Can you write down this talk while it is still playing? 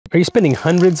Are you spending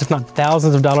hundreds, if not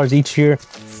thousands of dollars each year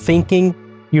thinking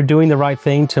you're doing the right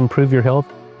thing to improve your health?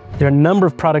 There are a number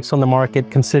of products on the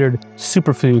market considered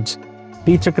superfoods.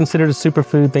 Beets are considered a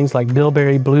superfood, things like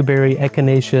bilberry, blueberry,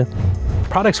 echinacea,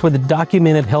 products with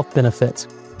documented health benefits.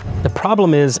 The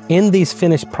problem is, in these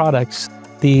finished products,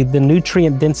 the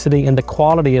nutrient density and the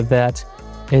quality of that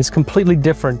is completely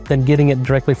different than getting it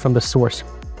directly from the source.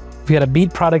 If you got a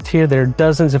beet product here, there are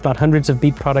dozens, if not hundreds of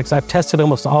beet products. I've tested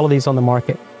almost all of these on the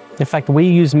market. In fact, we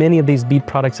use many of these beet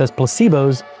products as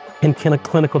placebos in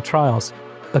clinical trials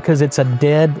because it's a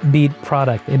dead beet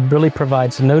product. It really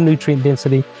provides no nutrient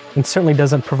density and certainly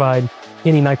doesn't provide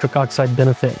any nitric oxide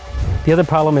benefit. The other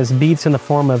problem is beets in the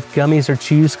form of gummies or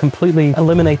chews completely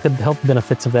eliminate the health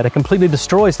benefits of that. It completely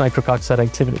destroys nitric oxide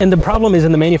activity. And the problem is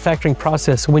in the manufacturing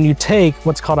process, when you take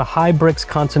what's called a high Brix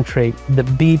concentrate, the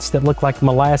beets that look like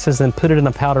molasses, and put it in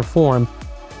a powder form,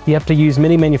 you have to use,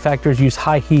 many manufacturers use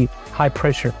high heat, high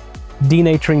pressure,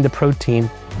 denaturing the protein,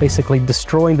 basically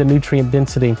destroying the nutrient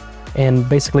density and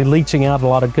basically leaching out a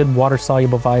lot of good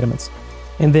water-soluble vitamins.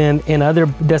 And then in other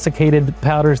desiccated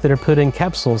powders that are put in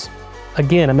capsules,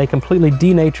 again, it may completely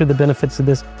denature the benefits of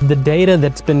this. The data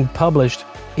that's been published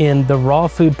in the raw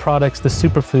food products, the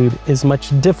superfood, is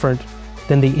much different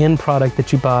than the end product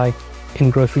that you buy in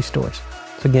grocery stores.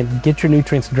 So again, get your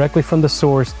nutrients directly from the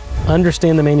source,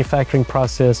 understand the manufacturing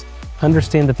process,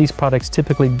 understand that these products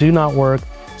typically do not work,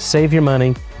 save your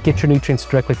money, get your nutrients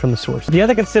directly from the source. The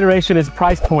other consideration is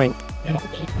price point.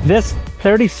 This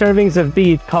 30 servings of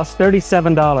beet costs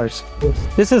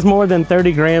 $37. This is more than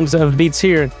 30 grams of beets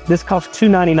here. This costs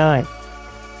 $2.99.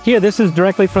 Here, this is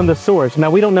directly from the source.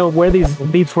 Now, we don't know where these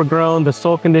beets were grown, the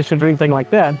soil conditions, or anything like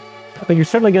that, but you're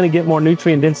certainly going to get more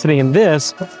nutrient density in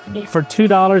this for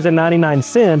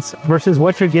 $2.99 versus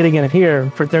what you're getting in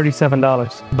here for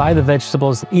 $37. Buy the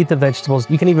vegetables, eat the vegetables.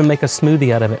 You can even make a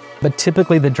smoothie out of it. But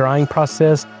typically the drying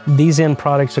process, these end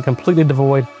products are completely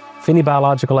devoid of any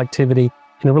biological activity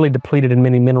and are really depleted in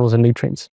many minerals and nutrients.